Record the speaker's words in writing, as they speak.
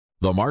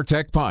The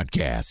MarTech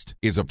Podcast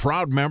is a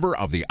proud member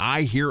of the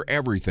I Hear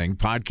Everything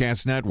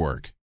Podcast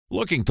Network.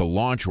 Looking to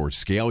launch or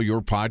scale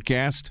your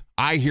podcast?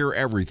 I Hear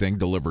Everything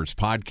delivers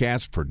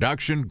podcast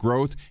production,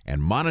 growth,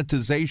 and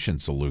monetization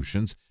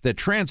solutions that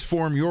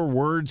transform your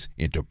words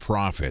into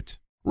profit.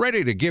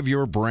 Ready to give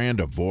your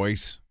brand a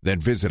voice? Then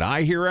visit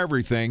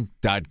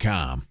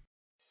iheareverything.com.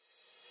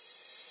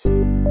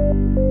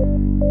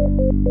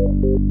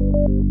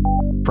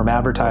 From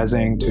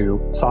advertising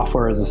to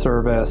software as a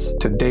service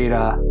to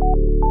data.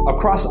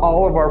 Across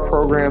all of our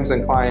programs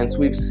and clients,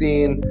 we've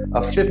seen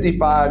a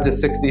 55 to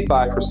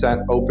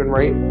 65% open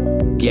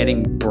rate.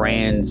 Getting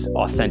brands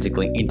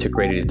authentically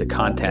integrated into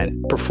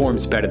content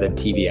performs better than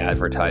TV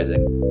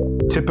advertising.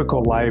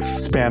 Typical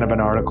lifespan of an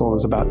article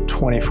is about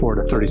 24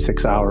 to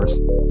 36 hours.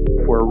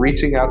 If we're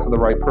reaching out to the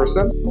right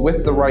person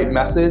with the right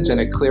message and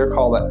a clear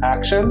call to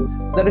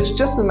action, then it's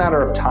just a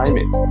matter of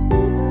timing.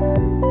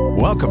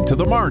 Welcome to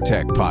the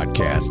MarTech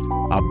Podcast,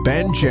 a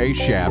Ben J.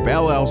 Shap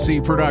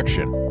LLC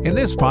production. In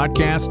this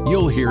podcast,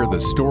 you'll hear the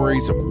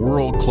stories of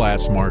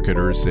world-class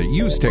marketers that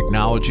use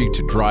technology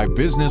to drive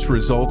business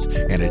results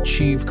and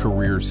achieve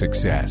career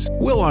success.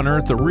 We'll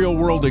unearth the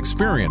real-world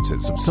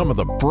experiences of some of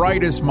the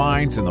brightest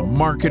minds in the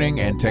marketing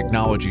and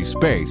technology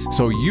space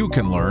so you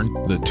can learn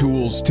the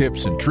tools,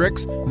 tips, and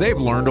tricks they've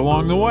learned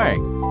along the way.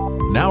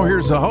 Now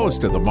here's the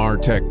host of the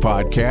MarTech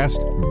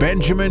Podcast,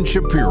 Benjamin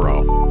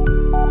Shapiro.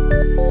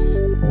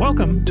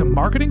 Welcome to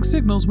Marketing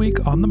Signals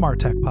Week on the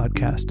MarTech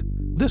Podcast.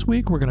 This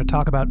week, we're going to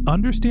talk about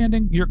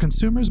understanding your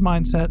consumer's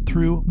mindset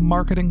through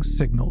marketing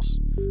signals.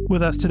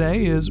 With us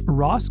today is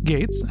Ross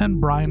Gates and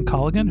Brian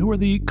Colligan, who are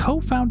the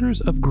co-founders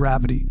of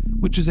Gravity,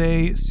 which is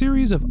a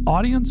series of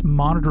audience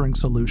monitoring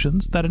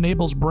solutions that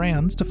enables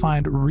brands to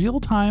find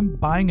real-time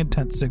buying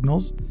intent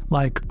signals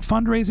like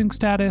fundraising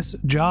status,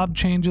 job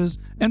changes,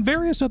 and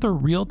various other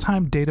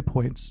real-time data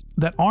points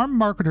that arm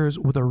marketers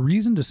with a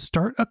reason to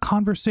start a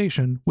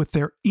conversation with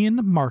their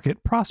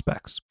in-market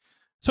prospects.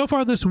 So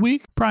far this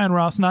week, Brian,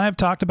 Ross, and I have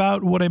talked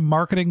about what a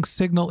marketing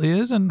signal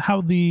is and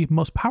how the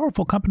most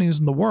powerful companies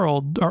in the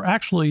world are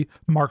actually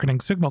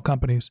marketing signal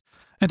companies.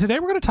 And today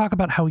we're going to talk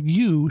about how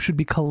you should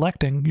be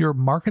collecting your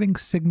marketing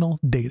signal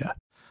data.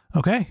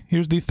 Okay,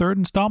 here's the third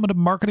installment of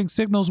Marketing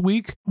Signals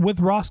Week with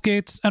Ross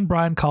Gates and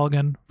Brian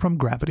Colligan from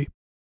Gravity.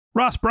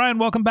 Ross, Brian,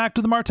 welcome back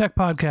to the MarTech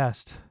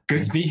Podcast.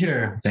 Good to be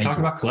here. Let's talk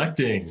about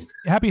collecting.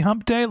 Happy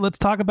hump day. Let's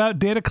talk about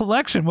data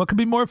collection. What could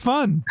be more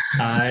fun?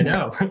 I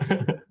know.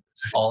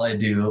 It's all I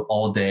do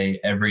all day,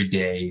 every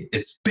day.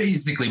 It's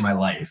basically my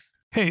life.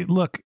 Hey,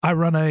 look, I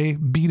run a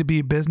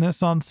B2B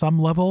business on some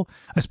level.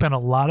 I spend a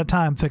lot of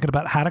time thinking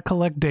about how to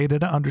collect data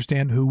to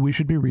understand who we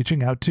should be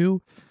reaching out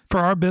to. For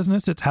our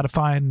business, it's how to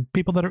find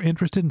people that are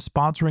interested in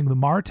sponsoring the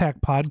MarTech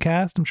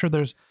podcast. I'm sure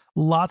there's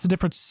lots of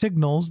different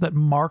signals that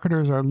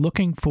marketers are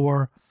looking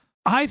for.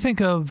 I think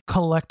of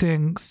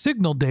collecting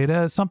signal data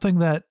as something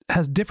that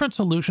has different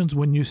solutions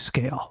when you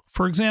scale.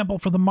 For example,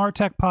 for the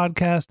MarTech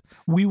podcast,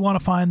 we want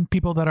to find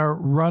people that are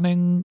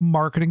running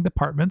marketing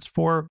departments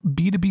for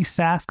B2B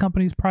SaaS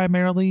companies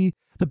primarily.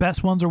 The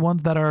best ones are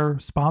ones that are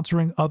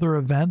sponsoring other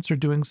events or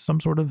doing some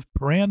sort of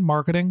brand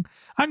marketing.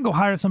 I can go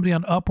hire somebody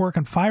on Upwork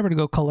and Fiverr to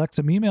go collect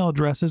some email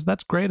addresses.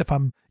 That's great if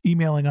I'm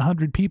emailing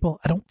 100 people.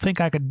 I don't think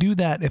I could do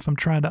that if I'm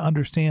trying to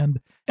understand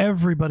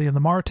everybody in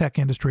the MarTech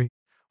industry.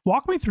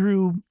 Walk me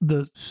through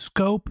the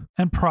scope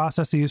and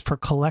processes for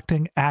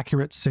collecting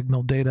accurate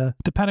signal data,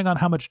 depending on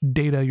how much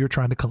data you're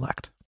trying to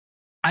collect.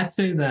 I'd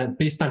say that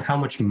based on how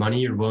much money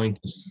you're willing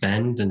to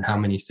spend and how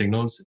many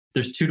signals,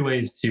 there's two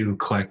ways to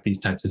collect these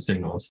types of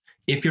signals.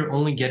 If you're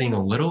only getting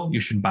a little, you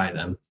should buy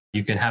them.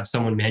 You can have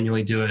someone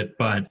manually do it,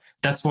 but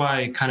that's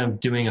why kind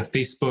of doing a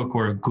Facebook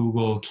or a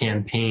Google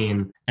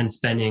campaign and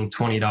spending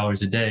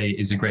 $20 a day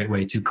is a great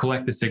way to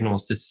collect the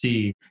signals to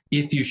see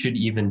if you should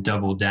even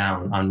double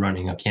down on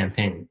running a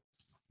campaign.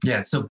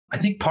 Yeah, so I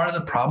think part of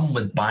the problem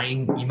with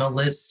buying email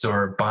lists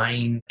or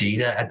buying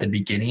data at the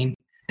beginning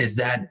is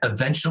that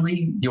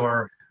eventually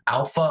your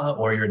alpha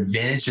or your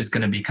advantage is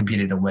going to be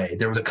competed away.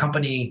 There was a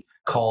company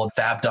called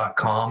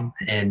Fab.com,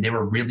 and they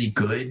were really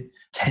good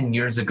 10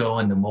 years ago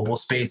in the mobile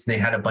space. They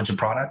had a bunch of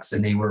products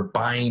and they were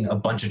buying a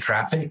bunch of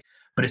traffic.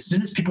 But as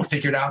soon as people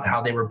figured out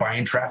how they were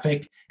buying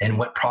traffic and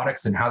what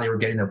products and how they were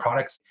getting their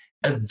products,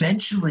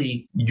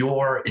 eventually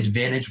your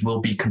advantage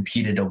will be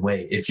competed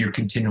away if you're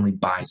continually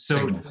buying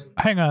signals.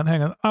 Hang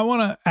on. I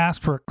want to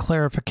ask for a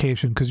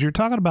clarification because you're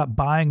talking about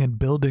buying and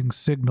building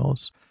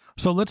signals.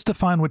 So let's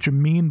define what you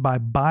mean by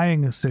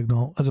buying a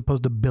signal as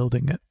opposed to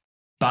building it.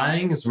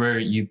 Buying is where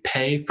you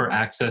pay for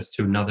access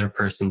to another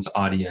person's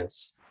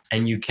audience,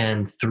 and you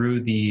can,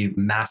 through the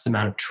mass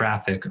amount of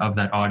traffic of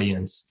that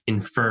audience,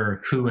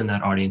 infer who in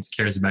that audience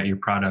cares about your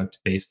product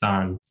based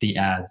on the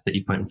ads that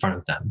you put in front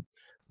of them.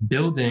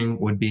 Building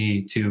would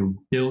be to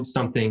build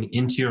something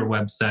into your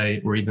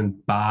website or even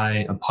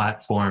buy a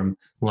platform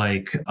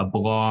like a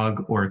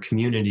blog or a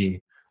community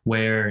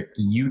where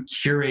you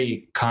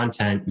curate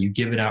content, you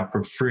give it out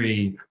for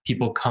free,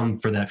 people come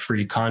for that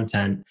free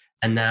content.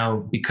 And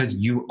now because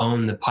you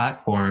own the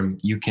platform,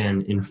 you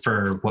can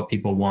infer what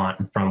people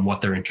want from what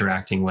they're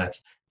interacting with.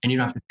 And you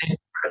don't have to pay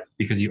for it.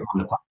 because you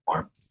own the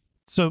platform.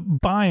 So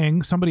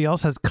buying, somebody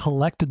else has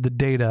collected the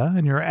data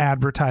and you're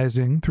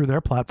advertising through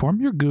their platform,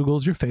 your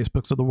Googles, your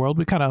Facebooks of the world.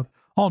 We kind of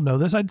all know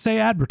this. I'd say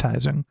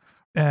advertising.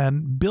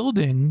 And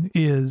building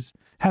is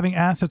having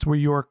assets where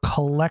you're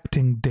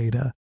collecting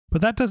data.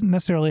 But that doesn't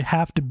necessarily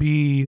have to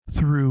be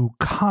through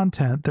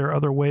content. There are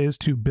other ways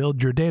to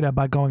build your data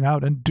by going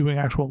out and doing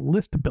actual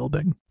list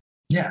building.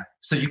 Yeah.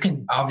 So you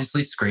can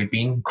obviously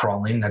scraping,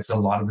 crawling. That's a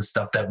lot of the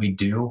stuff that we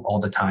do all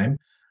the time.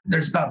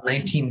 There's about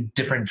 19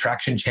 different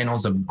traction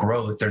channels of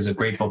growth. There's a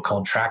great book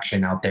called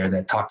Traction out there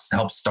that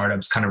helps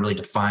startups kind of really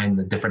define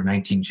the different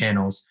 19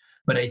 channels.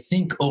 But I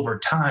think over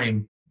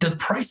time, the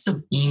price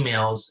of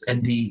emails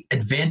and the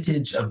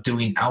advantage of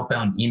doing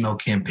outbound email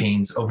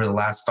campaigns over the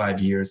last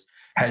 5 years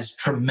has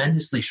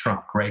tremendously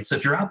shrunk, right? So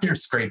if you're out there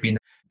scraping,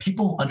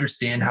 people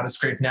understand how to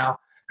scrape now.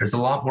 There's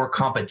a lot more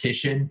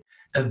competition.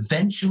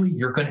 Eventually,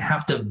 you're going to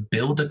have to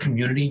build a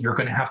community. You're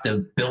going to have to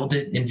build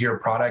it into your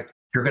product.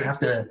 You're going to have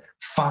to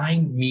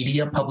find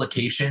media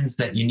publications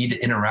that you need to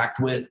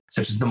interact with,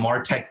 such as the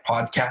MarTech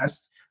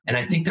podcast. And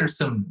I think there's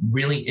some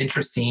really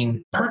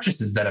interesting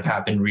purchases that have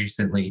happened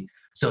recently.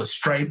 So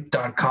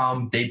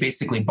Stripe.com, they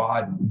basically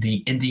bought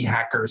the Indie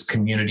Hackers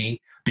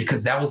community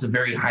because that was a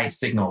very high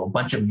signal. A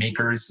bunch of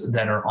makers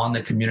that are on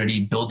the community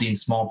building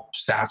small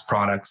SaaS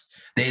products,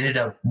 they ended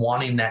up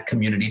wanting that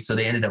community. So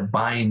they ended up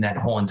buying that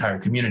whole entire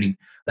community.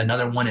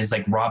 Another one is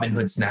like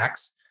Robinhood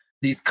Snacks.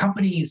 These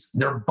companies,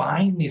 they're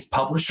buying these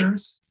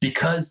publishers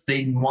because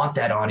they want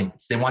that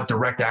audience. They want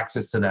direct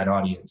access to that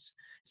audience.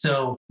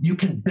 So you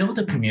can build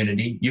a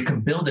community, you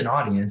can build an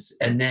audience,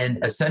 and then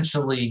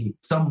essentially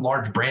some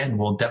large brand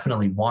will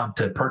definitely want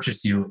to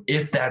purchase you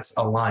if that's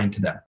aligned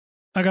to them.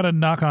 I got to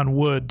knock on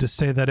wood to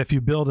say that if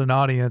you build an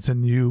audience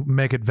and you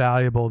make it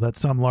valuable, that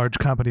some large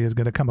company is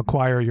going to come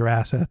acquire your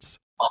assets.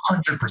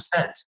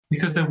 100%.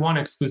 Because they want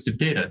exclusive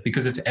data.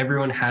 Because if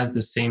everyone has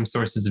the same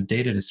sources of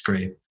data to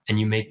scrape and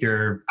you make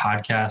your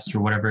podcast or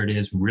whatever it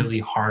is really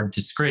hard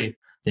to scrape,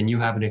 then you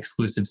have an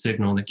exclusive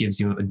signal that gives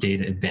you a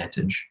data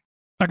advantage.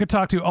 I could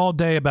talk to you all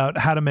day about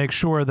how to make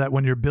sure that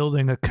when you're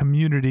building a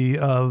community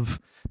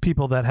of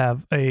people that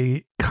have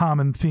a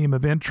common theme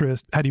of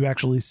interest, how do you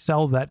actually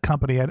sell that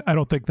company? I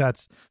don't think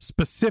that's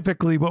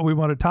specifically what we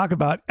want to talk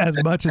about as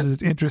much as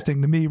it's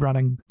interesting to me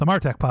running the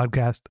MarTech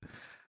podcast.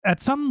 At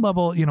some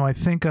level, I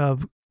think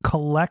of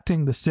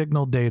collecting the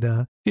signal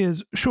data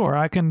is, sure,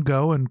 I can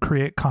go and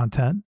create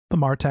content, the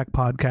MarTech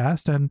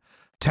podcast, and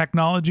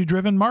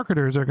technology-driven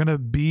marketers are going to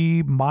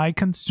be my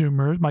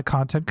consumers, my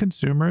content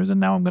consumers, and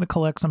now I'm going to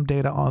collect some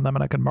data on them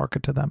and I can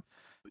market to them.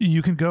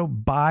 You can go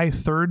buy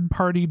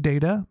third-party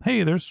data.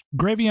 Hey, there's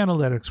Gravy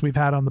Analytics we've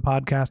had on the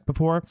podcast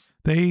before.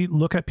 They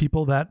look at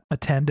people that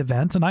attend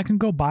events, and I can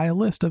go buy a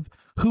list of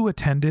who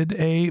attended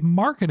a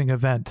marketing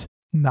event.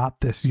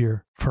 Not this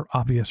year, for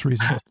obvious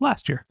reasons.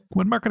 Last year,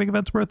 when marketing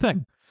events were a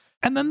thing.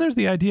 And then there's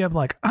the idea of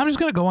like, I'm just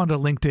going to go onto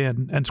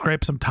LinkedIn and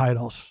scrape some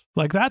titles.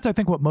 Like that's, I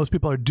think, what most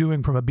people are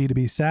doing from a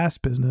B2B SaaS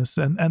business.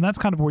 And that's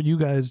kind of where you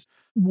guys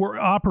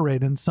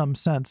operate in some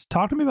sense.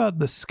 Talk to me about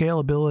the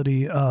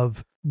scalability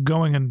of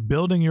going and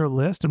building your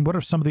list, and what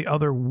are some of the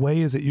other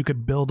ways that you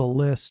could build a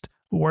list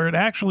where it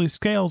actually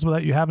scales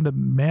without you having to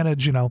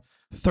manage,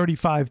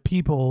 35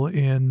 people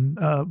in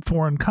a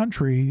foreign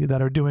country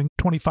that are doing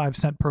 25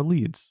 cents per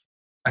leads.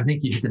 I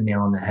think you hit the nail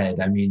on the head.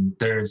 I mean,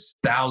 there's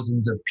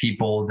thousands of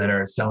people that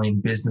are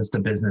selling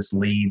business-to-business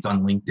leads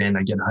on LinkedIn.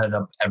 I get hit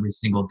up every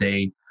single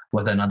day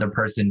with another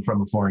person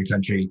from a foreign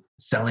country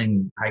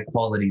selling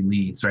high-quality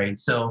leads, right?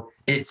 So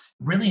it's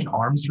really an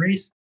arms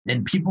race,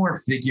 and people are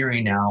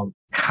figuring out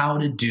how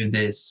to do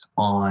this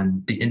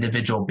on the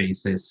individual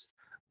basis.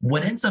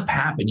 What ends up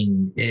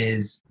happening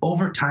is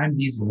over time,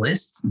 these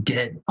lists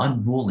get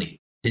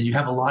unruly, and you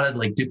have a lot of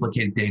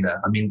duplicated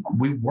data. I mean,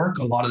 we work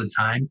a lot of the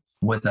time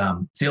with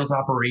sales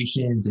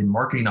operations and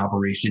marketing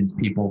operations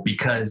people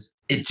because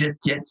it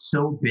just gets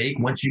so big.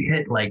 Once you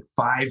hit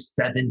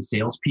 5-7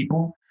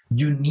 salespeople,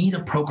 you need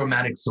a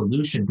programmatic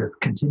solution to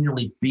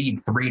continually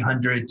feed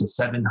 300 to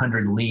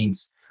 700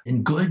 leads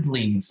and good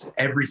leads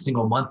every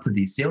single month to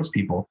these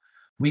salespeople.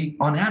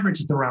 On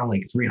average, it's around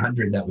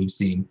 300 that we've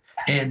seen.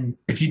 And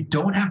if you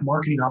don't have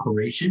marketing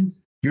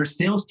operations, your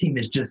sales team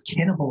is just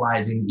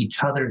cannibalizing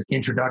each other's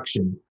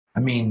introduction. I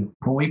mean,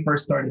 when we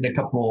first started a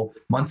couple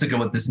months ago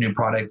with this new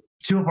product,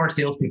 2 of our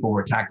salespeople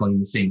were tackling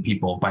the same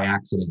people by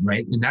accident,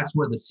 right? And that's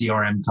where the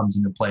CRM comes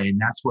into play. And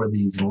that's where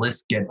these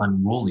lists get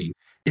unruly.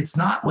 It's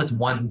not with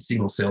one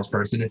single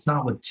salesperson. It's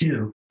not with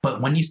 2.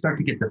 But when you start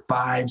to get to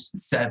 5,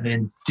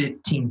 7,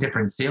 15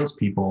 different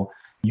salespeople,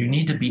 you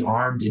need to be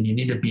armed and you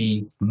need to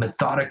be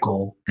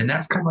methodical. And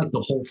that's kind of the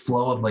whole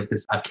flow of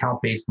this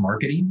account-based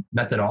marketing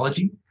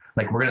methodology.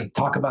 We're going to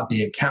talk about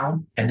the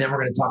account, and then we're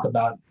going to talk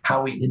about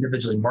how we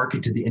individually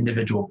market to the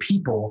individual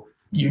people.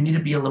 You need to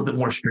be a little bit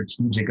more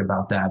strategic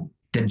about that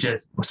than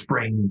just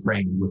spraying and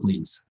praying with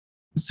leads.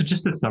 So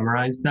just to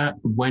summarize that,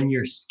 when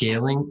you're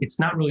scaling, it's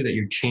not really that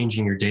you're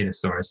changing your data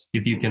source.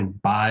 If you can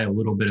buy a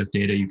little bit of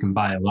data, you can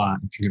buy a lot.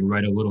 If you can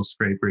write a little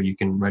scraper, you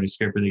can write a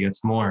scraper that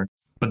gets more.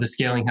 But the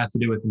scaling has to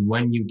do with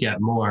when you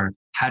get more,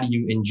 how do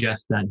you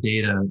ingest that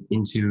data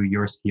into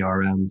your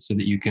CRM so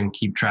that you can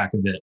keep track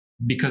of it?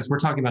 Because we're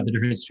talking about the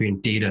difference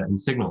between data and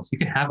signals. You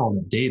can have all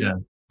that data,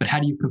 but how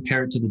do you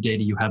compare it to the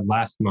data you had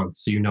last month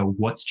so you know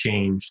what's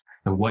changed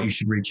and what you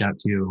should reach out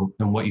to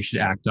and what you should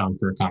act on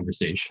for a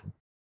conversation?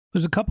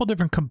 There's a couple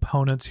different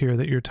components here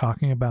that you're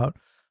talking about.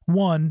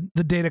 One,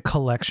 the data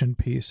collection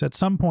piece. At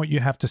some point, you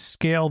have to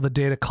scale the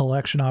data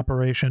collection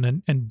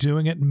operation and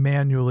doing it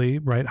manually,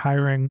 right?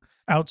 Hiring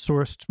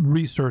outsourced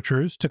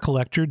researchers to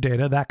collect your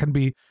data. That can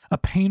be a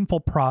painful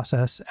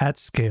process at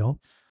scale.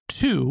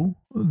 Two,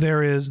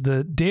 there is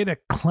the data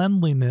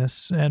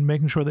cleanliness and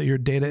making sure that your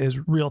data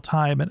is real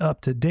time and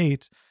up to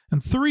date.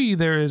 And three,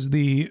 there is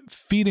the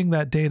feeding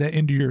that data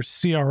into your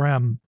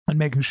CRM and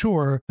making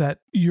sure that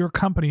your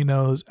company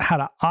knows how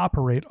to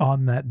operate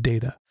on that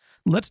data.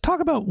 Let's talk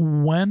about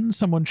when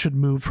someone should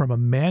move from a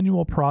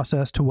manual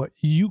process to what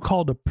you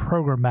called a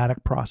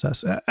programmatic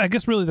process. I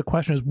guess really the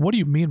question is, what do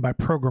you mean by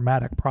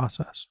programmatic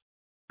process?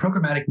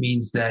 Programmatic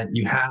means that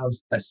you have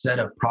a set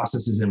of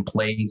processes in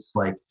place,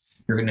 like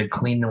you're going to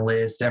clean the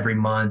list every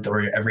month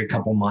or every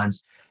couple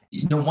months.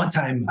 One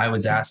time I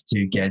was asked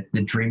to get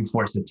the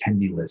Dreamforce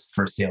attendee list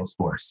for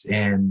Salesforce.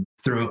 And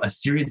through a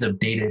series of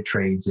data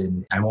trades,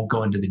 and I won't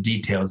go into the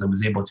details, I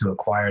was able to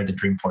acquire the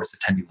Dreamforce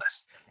attendee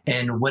list.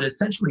 And what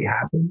essentially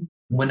happened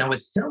when I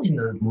was selling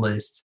the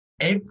list,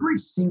 every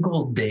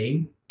single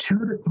day,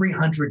 200 to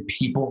 300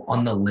 people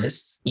on the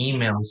list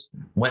emails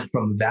went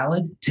from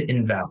valid to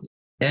invalid.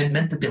 And it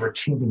meant that they were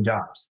changing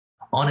jobs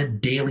on a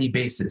daily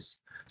basis.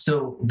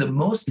 So the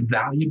most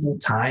valuable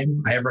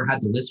time I ever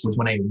had the list was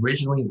when I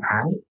originally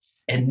had it.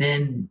 And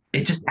then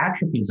it just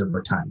atrophies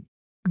over time.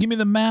 Give me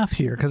the math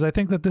here, because I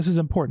think that this is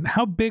important.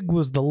 How big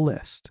was the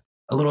list?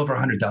 A little over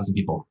 100,000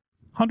 people.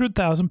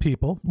 100,000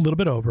 people, a little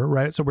bit over,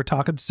 right? So we're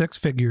talking six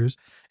figures.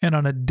 And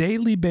on a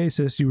daily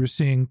basis, you were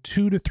seeing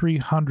 200 to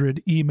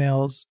 300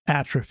 emails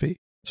atrophy.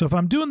 So if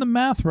I'm doing the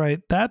math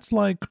right, that's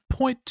like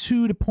 0.2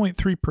 to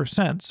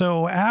 0.3%.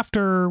 So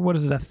after,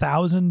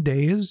 1,000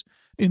 days,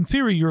 in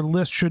theory, your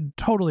list should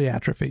totally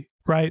atrophy,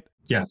 right?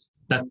 Yes,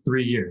 that's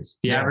 3 years.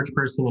 The average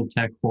person in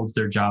tech holds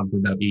their job for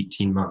about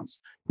 18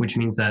 months, which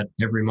means that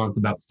every month,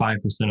 about 5%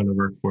 of the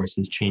workforce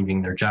is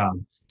changing their job.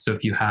 So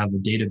if you have a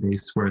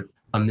database worth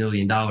 $1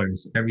 million,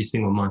 every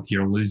single month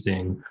you're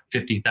losing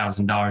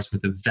 $50,000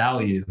 worth of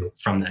value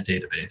from that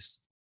database.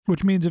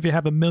 Which means if you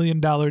have $1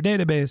 million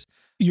database,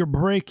 your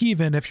break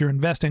even, if you're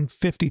investing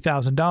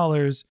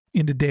 $50,000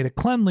 into data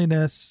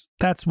cleanliness,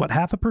 that's what,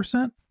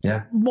 0.5%?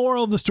 Yeah.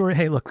 Moral of the story,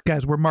 hey, look,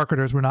 guys, we're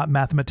marketers, we're not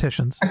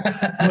mathematicians.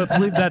 Let's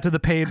leave that to the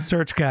paid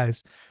search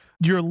guys.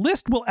 Your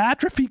list will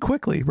atrophy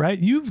quickly, right?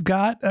 You've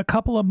got a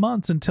couple of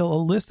months until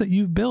a list that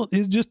you've built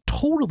is just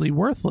totally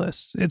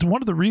worthless. It's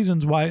one of the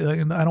reasons why,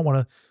 and I don't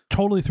want to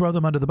totally throw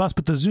them under the bus,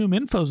 but the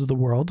ZoomInfos of the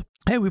world,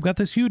 hey, we've got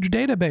this huge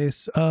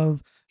database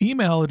of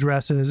email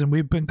addresses and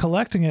we've been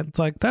collecting it. It's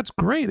like, that's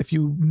great if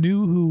you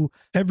knew who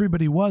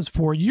everybody was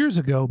 4 years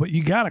ago, but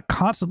you got to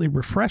constantly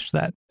refresh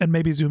that. And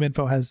maybe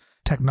ZoomInfo has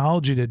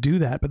technology to do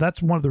that. But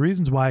that's one of the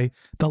reasons why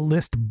the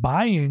list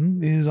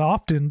buying is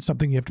often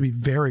something you have to be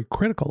very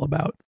critical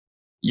about.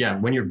 Yeah,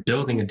 when you're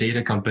building a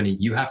data company,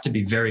 you have to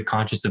be very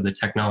conscious of the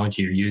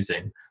technology you're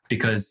using,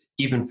 because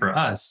even for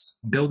us,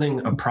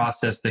 building a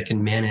process that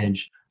can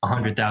manage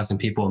 100,000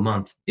 people a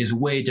month is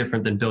way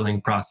different than building a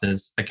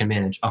process that can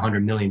manage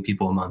 100 million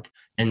people a month.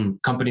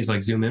 And companies like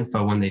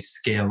ZoomInfo, when they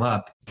scale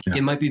up,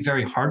 it might be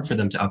very hard for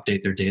them to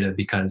update their data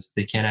because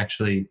they can't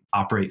actually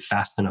operate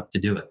fast enough to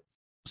do it.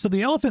 So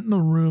the elephant in the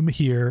room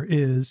here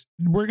is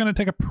we're going to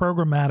take a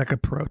programmatic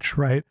approach,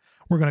 right?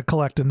 We're going to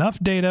collect enough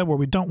data where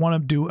we don't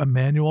want to do a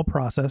manual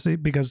process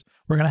because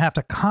we're going to have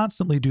to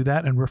constantly do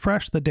that and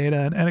refresh the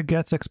data. And it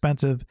gets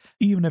expensive.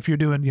 Even if you're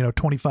doing,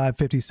 25,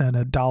 50 cents,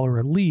 $1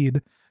 a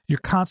lead, you're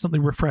constantly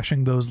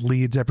refreshing those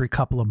leads every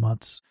couple of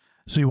months.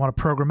 So you want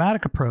a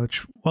programmatic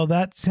approach. Well,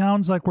 that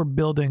sounds like we're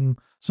building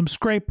some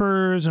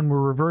scrapers and we're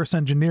reverse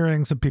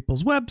engineering some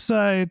people's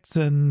websites.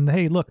 And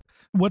hey, look,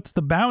 what's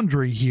the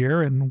boundary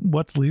here and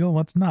what's legal and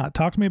what's not?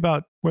 Talk to me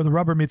about where the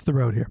rubber meets the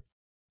road here.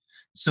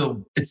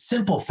 So it's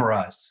simple for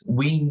us.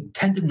 We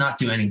tend to not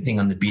do anything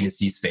on the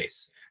B2C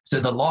space. So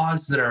the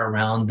laws that are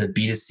around the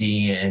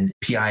B2C and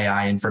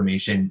PII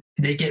information,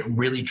 they get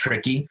really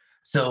tricky.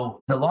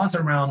 So the laws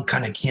around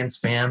kind of canned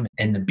spam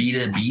and the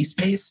B2B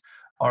space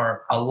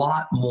are a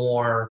lot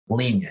more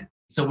lenient.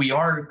 So we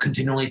are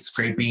continually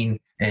scraping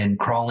and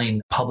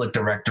crawling public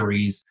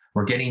directories.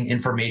 We're getting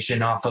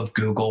information off of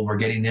Google. We're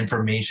getting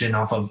information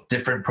off of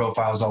different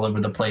profiles all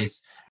over the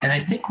place. And I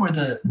think where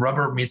the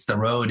rubber meets the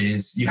road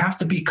is you have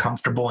to be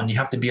comfortable and you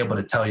have to be able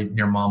to tell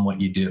your mom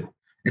what you do.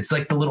 It's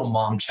like the little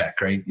mom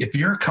check, right? If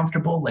you're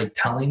comfortable like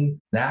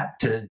telling that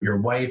to your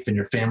wife and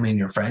your family and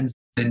your friends,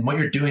 then what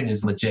you're doing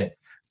is legit.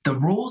 The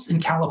rules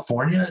in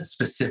California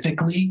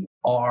specifically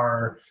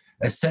are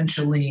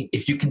essentially,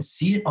 if you can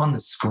see it on the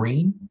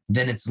screen,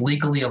 then it's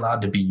legally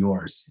allowed to be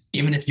yours,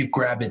 even if you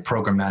grab it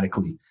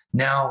programmatically.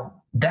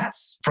 Now,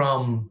 that's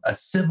from a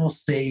civil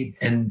state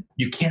and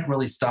you can't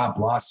really stop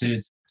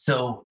lawsuits.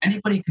 So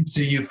anybody can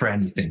sue you for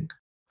anything.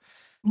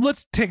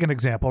 Let's take an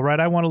example, right?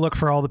 I want to look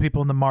for all the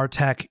people in the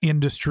MarTech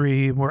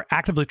industry. We're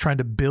actively trying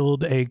to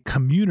build a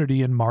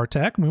community in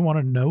MarTech, and we want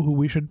to know who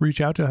we should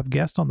reach out to have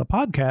guests on the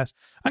podcast.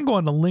 I'm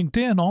going to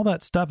LinkedIn. All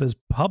that stuff is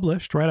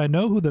published, right? I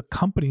know who the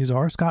companies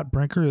are. Scott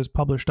Brinker has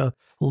published a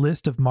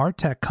list of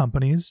MarTech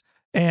companies,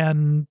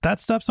 and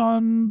that stuff's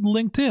on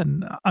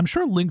LinkedIn. I'm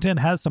sure LinkedIn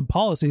has some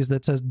policies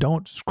that says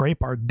don't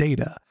scrape our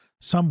data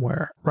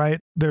somewhere, right?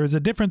 There's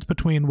a difference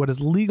between what is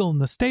legal in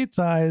the state's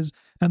eyes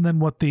and then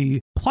what the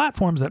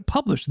platforms that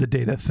publish the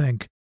data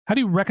think. How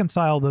do you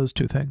reconcile those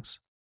two things?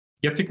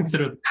 You have to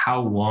consider how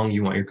long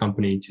you want your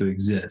company to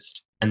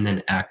exist and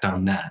then act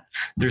on that.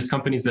 There's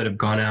companies that have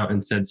gone out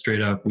and said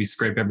straight up, we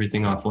scrape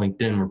everything off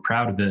LinkedIn, we're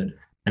proud of it,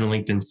 and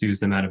LinkedIn sues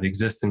them out of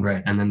existence.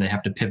 Right. And then they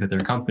have to pivot their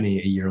company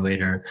a year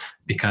later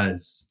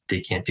because they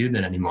can't do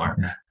that anymore.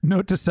 Yeah.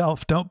 Note to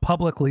self, don't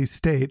publicly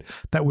state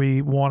that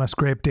we want to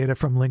scrape data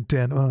from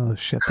LinkedIn. Oh,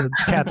 shit. The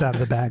cat's out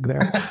of the bag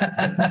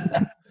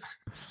there.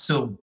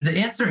 So the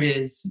answer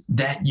is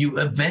that you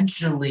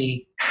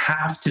eventually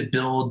have to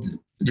build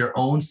your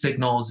own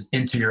signals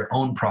into your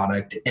own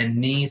product.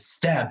 And these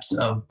steps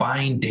of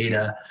buying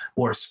data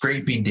or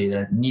scraping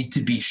data need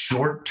to be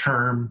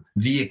short-term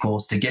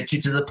vehicles to get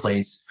you to the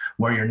place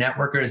where your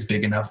network is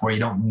big enough where you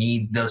don't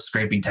need those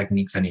scraping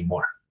techniques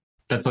anymore.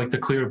 That's like the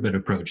Clearbit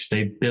approach.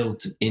 They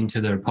built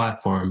into their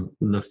platform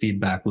the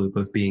feedback loop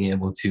of being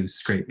able to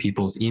scrape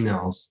people's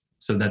emails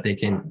so that they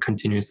can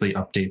continuously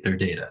update their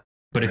data.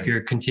 But if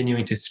you're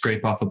continuing to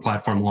scrape off a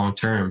platform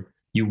long-term,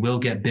 you will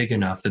get big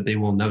enough that they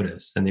will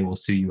notice and they will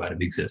sue you out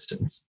of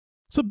existence.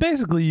 So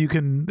basically you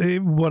can,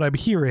 what I'm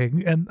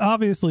hearing, and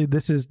obviously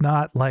this is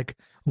not like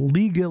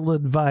legal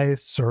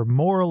advice or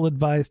moral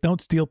advice, don't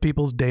steal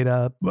people's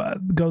data,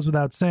 goes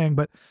without saying,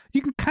 but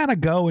you can kind of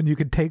go and you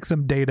can take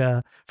some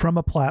data from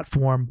a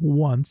platform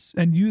once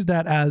and use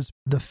that as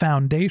the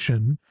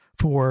foundation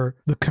for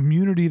the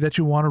community that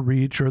you want to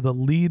reach or the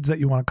leads that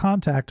you want to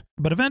contact.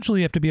 But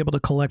eventually you have to be able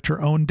to collect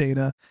your own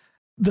data.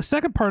 The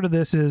second part of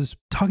this is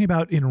talking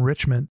about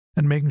enrichment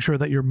and making sure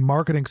that your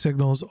marketing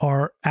signals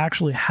are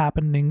actually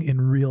happening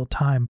in real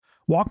time.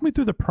 Walk me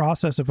through the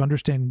process of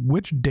understanding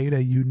which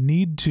data you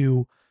need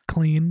to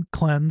clean,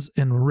 cleanse,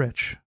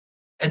 enrich.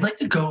 I'd like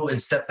to go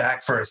and step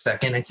back for a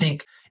second. I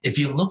think if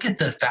you look at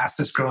the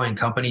fastest growing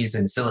companies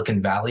in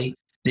Silicon Valley,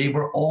 they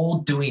were all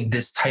doing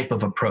this type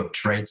of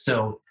approach, right?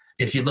 So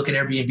if you look at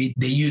Airbnb,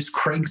 they use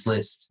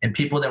Craigslist and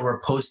people that were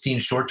posting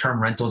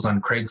short-term rentals on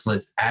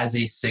Craigslist as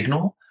a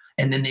signal.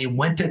 And then they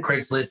went to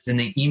Craigslist and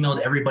they emailed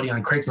everybody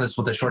on Craigslist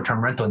with a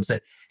short-term rental and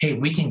said, hey,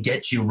 we can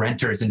get you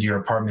renters into your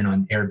apartment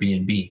on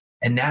Airbnb.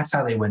 And that's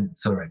how they went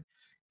through it.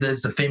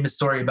 There's a famous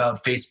story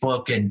about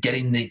Facebook and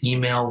getting the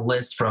email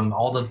list from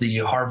all of the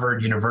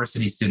Harvard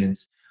University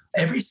students.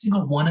 Every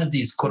single one of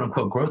these quote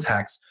unquote growth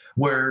hacks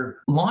were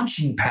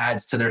launching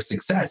pads to their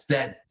success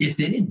that if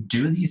they didn't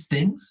do these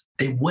things,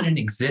 they wouldn't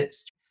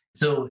exist.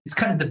 So it's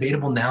kind of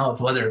debatable now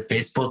of whether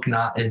Facebook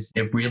is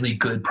a really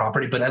good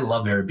property, but I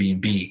love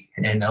Airbnb.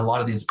 And a lot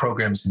of these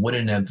programs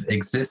wouldn't have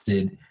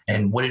existed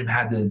and wouldn't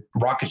have had the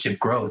rocket ship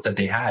growth that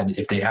they had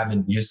if they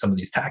haven't used some of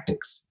these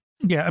tactics.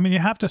 Yeah, I mean, you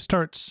have to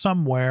start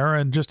somewhere,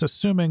 and just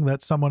assuming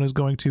that someone is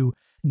going to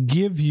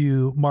give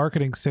you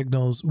marketing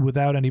signals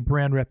without any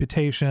brand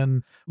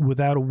reputation,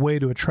 without a way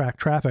to attract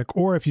traffic,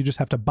 or if you just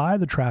have to buy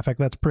the traffic,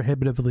 that's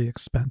prohibitively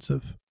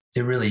expensive.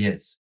 It really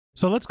is.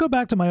 So let's go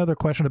back to my other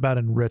question about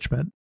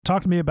enrichment.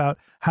 Talk to me about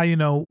how you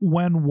know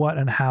when, what,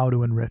 and how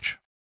to enrich.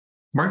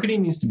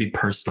 Marketing needs to be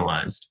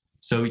personalized.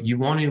 So you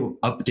want to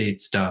update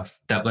stuff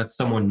that lets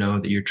someone know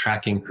that you're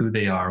tracking who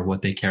they are,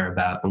 what they care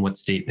about, and what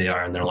state they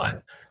are in their life.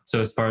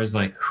 So as far as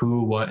like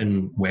who, what,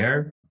 and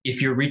where,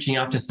 if you're reaching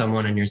out to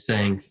someone and you're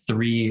saying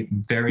 3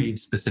 very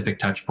specific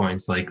touch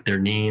points, like their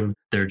name,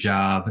 their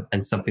job,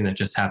 and something that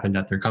just happened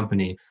at their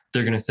company,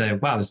 they're going to say,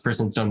 wow, this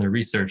person's done their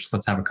research.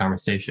 Let's have a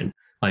conversation.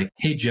 Like,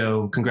 hey,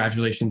 Joe,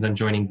 congratulations on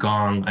joining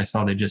Gong. I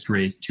saw they just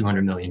raised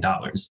 $200 million.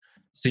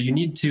 So you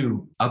need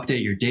to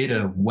update your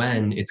data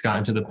when it's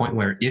gotten to the point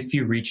where if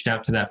you reached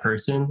out to that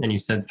person and you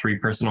said 3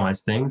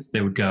 personalized things,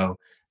 they would go,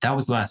 that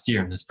was last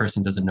year and this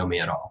person doesn't know me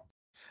at all.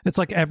 It's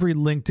like every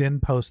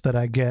LinkedIn post that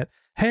I get,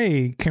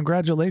 hey,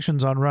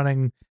 congratulations on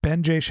running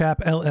Ben J.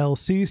 Shap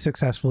LLC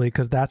successfully,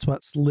 because that's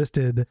what's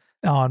listed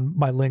on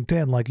my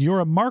LinkedIn. Like, you're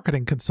a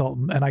marketing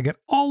consultant, and I get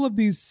all of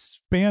these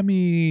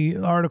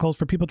spammy articles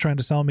for people trying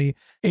to sell me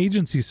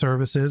agency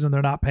services, and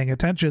they're not paying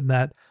attention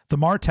that the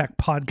MarTech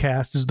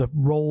podcast is the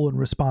role and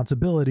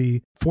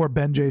responsibility for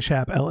Ben J.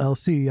 Shap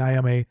LLC. I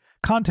am a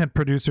content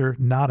producer,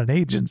 not an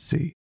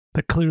agency,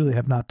 that clearly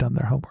have not done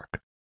their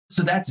homework.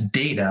 So that's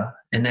data,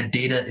 and that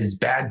data is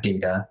bad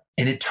data,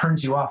 and it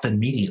turns you off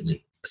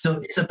immediately.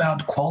 So it's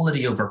about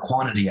quality over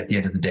quantity at the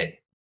end of the day.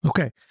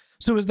 Okay.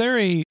 So is there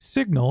a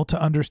signal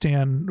to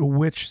understand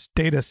which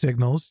data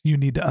signals you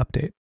need to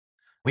update?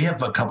 We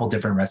have a couple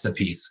different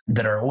recipes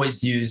that are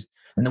always used.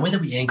 And the way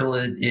that we angle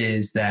it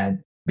is that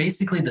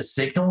basically the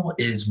signal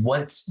is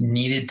what's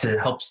needed to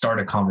help start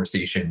a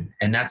conversation.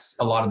 And that's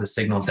a lot of the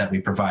signals that we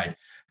provide.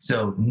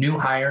 So new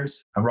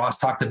hires, Ross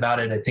talked about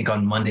it, I think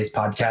on Monday's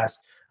podcast.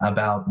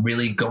 about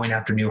really going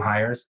after new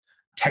hires.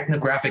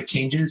 Technographic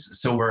changes.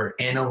 So we're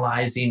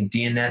analyzing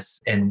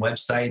DNS and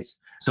websites.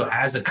 So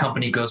as a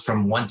company goes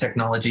from one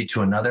technology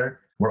to another,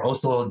 we're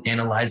also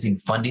analyzing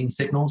funding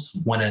signals.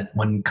 When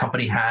a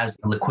company has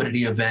a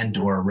liquidity event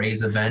or a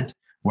raise event,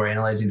 we're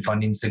analyzing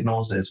funding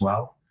signals as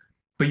well.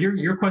 But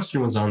your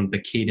question was on the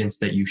cadence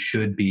that you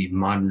should be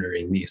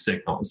monitoring these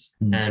signals.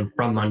 Mm-hmm. And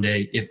from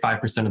Monday, if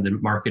 5% of the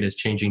market is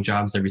changing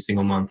jobs every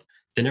single month,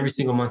 then every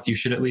single month you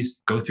should at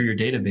least go through your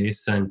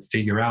database and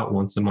figure out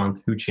once a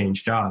month who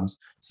changed jobs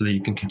so that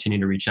you can continue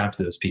to reach out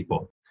to those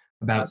people.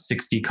 About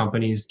 60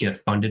 companies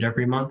get funded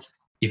every month.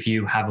 If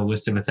you have a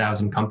list of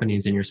 1,000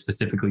 companies and you're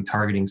specifically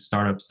targeting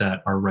startups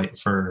that are right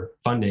for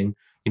funding,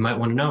 you might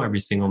want to know every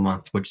single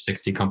month which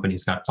 60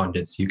 companies got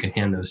funded so you can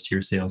hand those to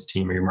your sales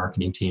team or your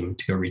marketing team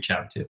to go reach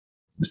out to.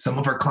 Some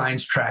of our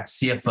clients track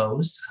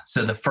CFOs.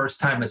 So the first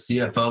time a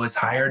CFO is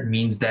hired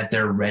means that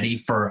they're ready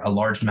for a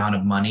large amount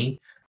of money.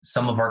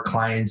 Some of our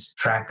clients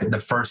track the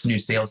first new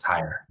sales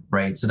hire,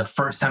 right? So the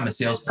first time a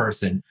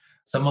salesperson.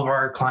 Some of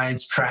our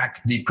clients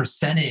track the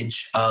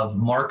percentage of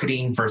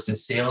marketing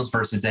versus sales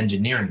versus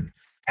engineering.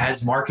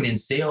 As marketing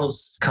and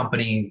sales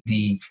company,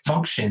 the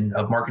function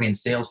of marketing and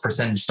sales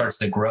percentage starts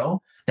to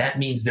grow. That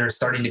means they're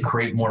starting to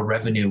create more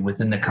revenue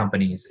within the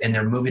companies, and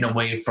they're moving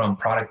away from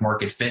product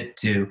market fit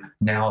to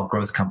now a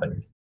growth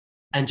company.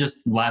 And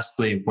just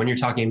lastly, when you're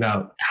talking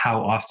about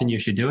how often you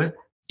should do it,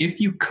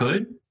 if you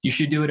could, you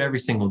should do it every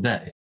single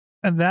day.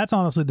 And that's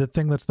honestly the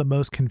thing that's the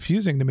most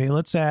confusing to me.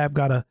 Let's say I've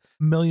got $1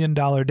 million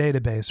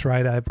database,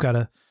 right? I've got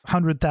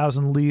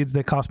 100,000 leads.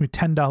 They cost me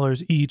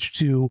 $10 each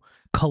to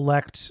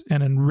collect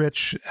and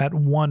enrich at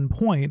one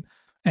point,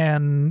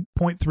 and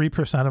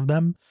 0.3% of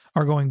them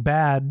are going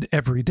bad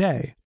every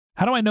day.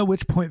 How do I know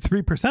which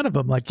 0.3% of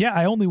them? Like, yeah,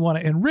 I only want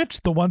to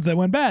enrich the ones that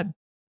went bad.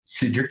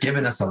 Dude, you're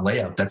giving us a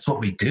layup. That's what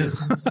we do,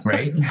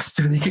 right?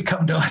 So they can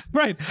come to us.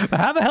 Right. But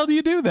how the hell do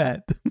you do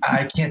that?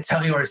 I can't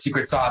tell you our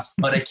secret sauce,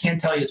 but I can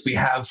tell you is we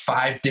have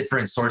 5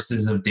 different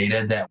sources of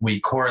data that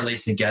we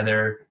correlate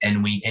together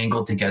and we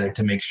angle together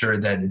to make sure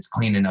that it's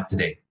clean and up to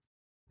date.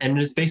 And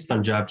it's based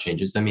on job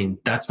changes. I mean,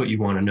 that's what you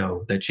want to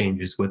know that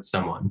changes with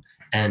someone.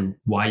 And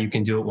why you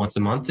can do it once a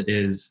month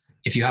is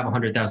if you have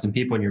 100,000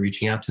 people and you're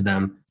reaching out to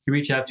them, you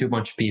reach out to a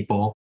bunch of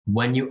people.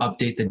 When you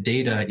update the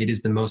data, it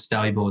is the most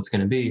valuable it's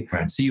going to be.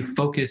 Right. So you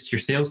focus your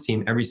sales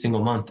team every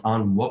single month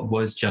on what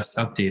was just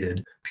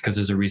updated because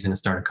there's a reason to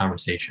start a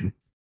conversation.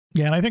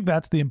 Yeah, and I think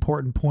that's the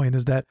important point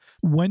is that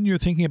when you're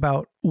thinking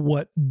about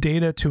what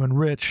data to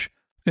enrich,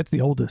 it's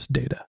the oldest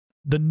data.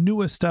 The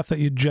newest stuff that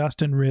you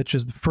just enrich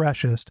is the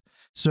freshest.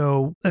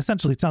 So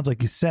essentially, it sounds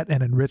like you set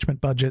an enrichment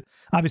budget.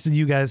 Obviously,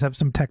 you guys have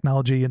some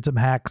technology and some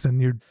hacks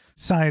and you're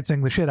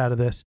sciencing the shit out of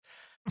this.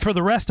 For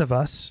the rest of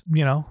us,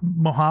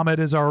 Mohammed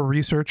is our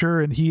researcher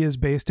and he is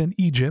based in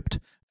Egypt.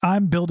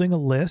 I'm building a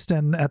list,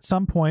 and at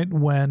some point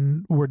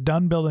when we're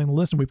done building the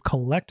list and we've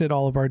collected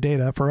all of our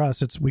data, for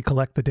us, we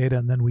collect the data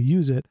and then we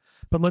use it.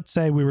 But let's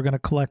say we were going to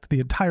collect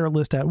the entire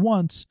list at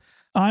once.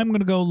 I'm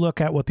going to go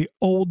look at what the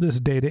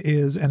oldest data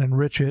is and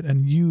enrich it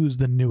and use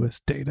the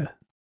newest data.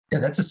 Yeah,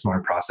 that's a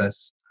smart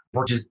process.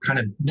 We're just kind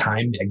of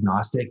time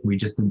agnostic. We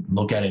just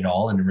look at it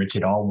all and enrich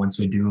it all once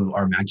we do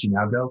our matching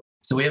algo.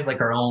 So we have like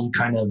our own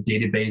kind of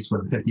database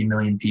with 50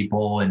 million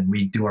people, and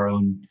we do our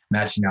own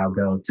matching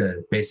algo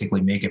to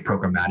basically make it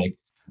programmatic.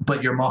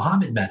 But your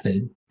Mohammed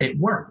method, it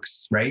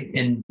works, right?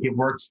 And it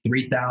works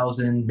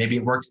 3,000, maybe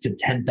it works to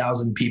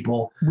 10,000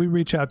 people. We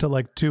reach out to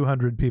like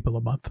 200 people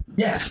a month.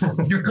 Yeah.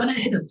 You're going to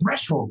hit a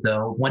threshold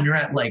though, when you're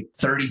at like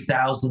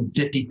 30,000,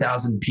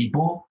 50,000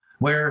 people,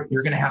 where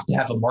you're going to have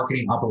a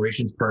marketing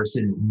operations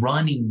person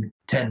running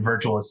 10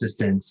 virtual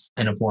assistants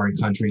in a foreign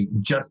country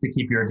just to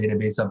keep your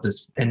database up to,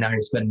 and now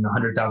you're spending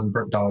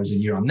 $100,000 a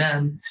year on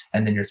them.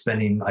 And then you're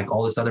spending like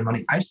all this other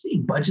money. I've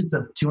seen budgets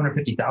of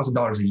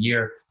 $250,000 a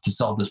year to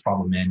solve this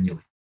problem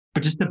manually.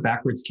 But just to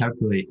backwards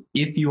calculate,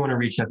 if you want to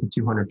reach out to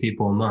 200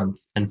 people a month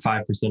and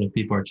 5% of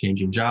people are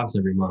changing jobs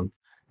every month,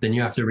 then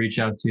you have to reach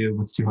out to,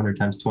 what's 200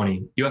 times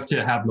 20? You have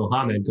to have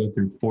Mohammed go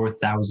through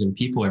 4,000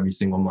 people every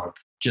single month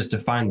just to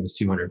find those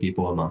 200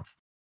 people a month.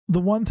 The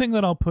one thing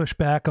that I'll push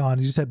back on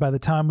is you said by the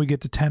time we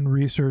get to 10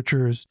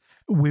 researchers,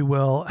 we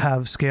will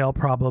have scale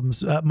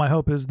problems. My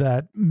hope is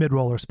that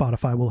Midroll or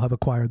Spotify will have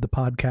acquired the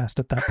podcast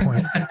at that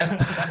point.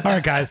 All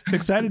right, guys,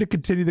 excited to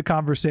continue the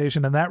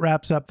conversation. And that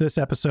wraps up this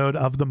episode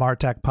of the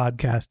Martech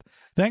Podcast.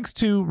 Thanks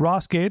to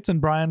Ross Gates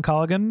and Brian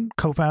Colligan,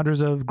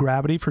 co-founders of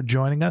Gravity, for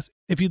joining us.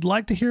 If you'd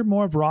like to hear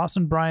more of Ross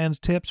and Brian's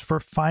tips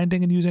for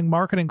finding and using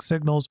marketing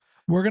signals,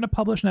 we're going to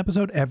publish an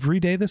episode every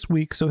day this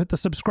week. So hit the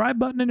subscribe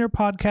button in your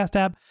podcast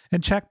app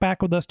and check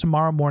back with us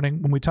tomorrow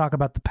morning when we talk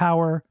about the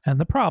power and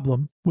the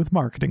problem with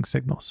marketing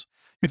signals.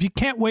 If you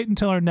can't wait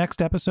until our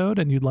next episode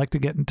and you'd like to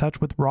get in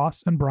touch with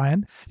Ross and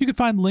Brian, you can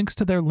find links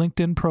to their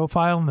LinkedIn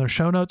profile in their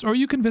show notes, or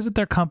you can visit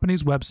their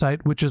company's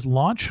website, which is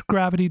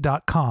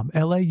launchgravity.com,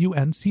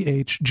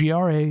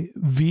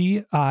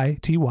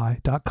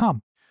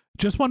 LAUNCHGRAVITY.com.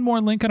 Just one more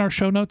link in our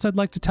show notes I'd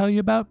like to tell you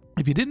about.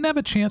 If you didn't have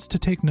a chance to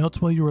take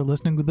notes while you were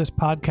listening to this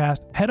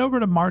podcast, head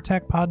over to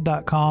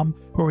martechpod.com,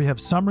 where we have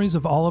summaries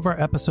of all of our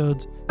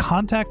episodes,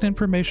 contact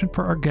information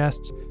for our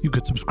guests. You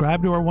could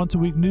subscribe to our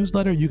once-a-week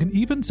newsletter. You can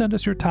even send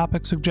us your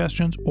topic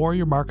suggestions or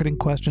your marketing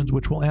questions,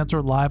 which we'll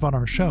answer live on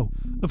our show.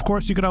 Of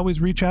course, you could always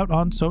reach out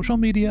on social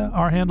media.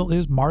 Our handle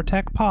is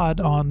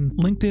MartechPod on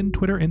LinkedIn,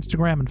 Twitter,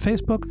 Instagram, and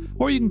Facebook,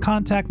 or you can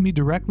contact me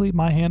directly.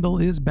 My handle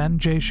is Ben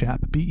J.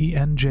 Shap,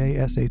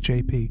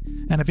 BenJShap.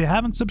 And if you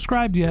haven't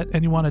subscribed yet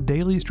and you want a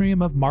daily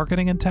stream of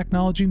marketing and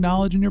technology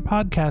knowledge in your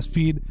podcast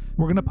feed,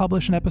 we're going to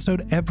publish an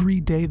episode every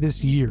day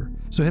this year.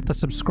 So hit the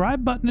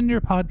subscribe button in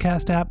your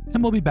podcast app,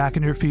 and we'll be back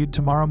in your feed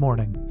tomorrow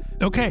morning.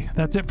 Okay,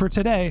 that's it for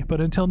today,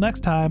 but until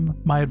next time,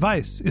 my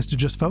advice is to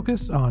just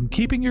focus on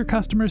keeping your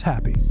customers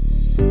happy.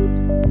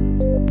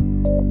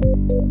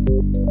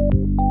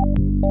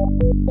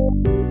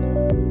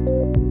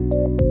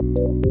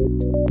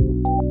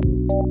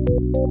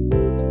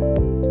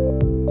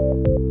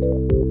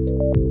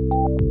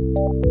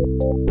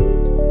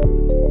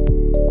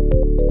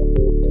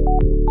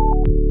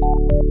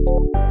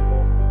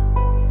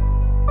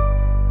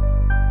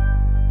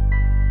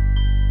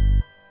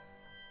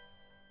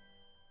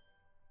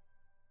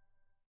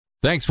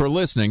 Thanks for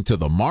listening to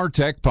the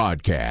MarTech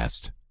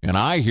Podcast, an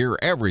I Hear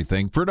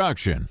Everything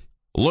production.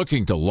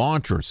 Looking to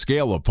launch or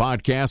scale a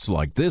podcast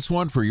like this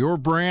one for your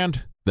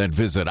brand? Then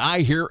visit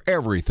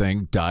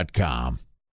iheareverything.com.